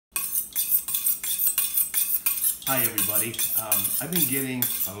Hi everybody. I've been getting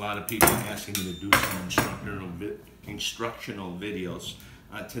a lot of people asking me to do some instructional videos.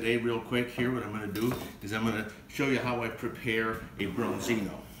 Today, real quick here, what I'm going to do is I'm going to show you how I prepare a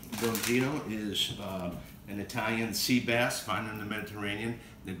bronzino. Bronzino is an Italian sea bass found in the Mediterranean.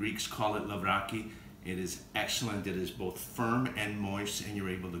 The Greeks call it lavraki. It is excellent. It is both firm and moist, and you're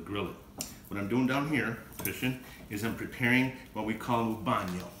able to grill it. What I'm doing down here, Christian, is I'm preparing what we call un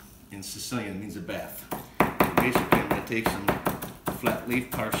bagno. In Sicilian, it means a bath. So basically, I'm going to take some flat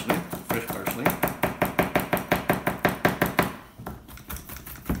leaf parsley, fresh parsley,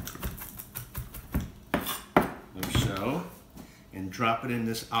 like so, and drop it in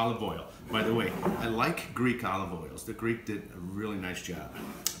this olive oil. By the way, I like Greek olive oils. The Greek did a really nice job.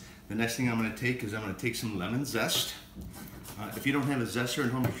 The next thing I'm going to take is I'm going to take some lemon zest. If you don't have a zester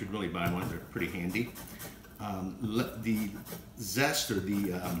at home, you should really buy one. They're pretty handy. The zest or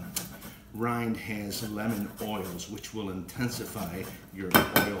the rind has lemon oils, which will intensify your oil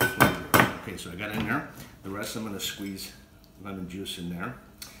flavor. Okay, so I got it in there. The rest I'm going to squeeze lemon juice in there.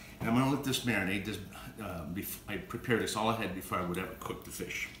 And I'm going to let this marinate. I prepare this all ahead before I would ever cook the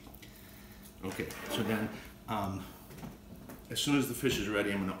fish. Okay, so then as soon as the fish is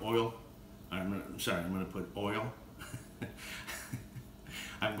ready, I'm going to put oil.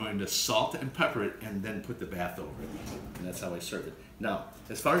 I'm going to salt and pepper it and then put the bath over it. And that's how I serve it. Now,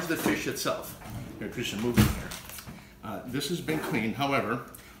 as far as the fish itself, here, Christian, move in here. This has been cleaned. However,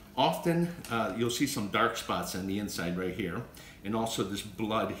 often you'll see some dark spots on the inside right here, and also this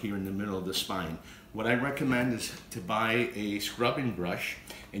blood here in the middle of the spine. What I recommend is to buy a scrubbing brush,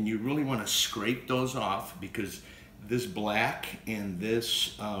 and you really want to scrape those off, because this black and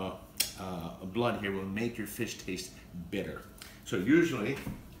this blood here will make your fish taste bitter. So usually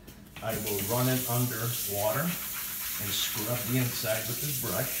I will run it under water and scrub the inside with this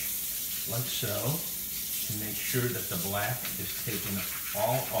brush, like so, to make sure that the black is taken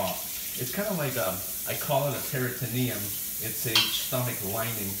all off. It's kind of like I call it a peritoneum. It's a stomach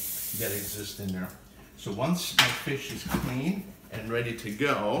lining that exists in there. So once my fish is clean and ready to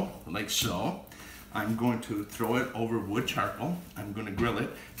go, like so, I'm going to throw it over wood charcoal. I'm going to grill it.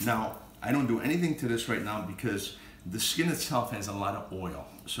 Now, I don't do anything to this right now because the skin itself has a lot of oil,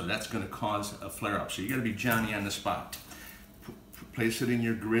 so that's going to cause a flare-up. So you got to be Johnny on the spot. Place it in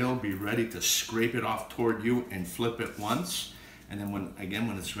your grill, be ready to scrape it off toward you and flip it once. And then when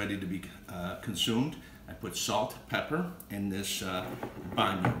it's ready to be consumed, I put salt, pepper, and this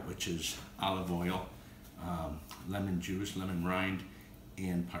bagno, which is olive oil, lemon juice, lemon rind,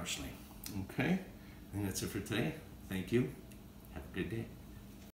 and parsley. Okay, and that's it for today. Thank you. Have a good day.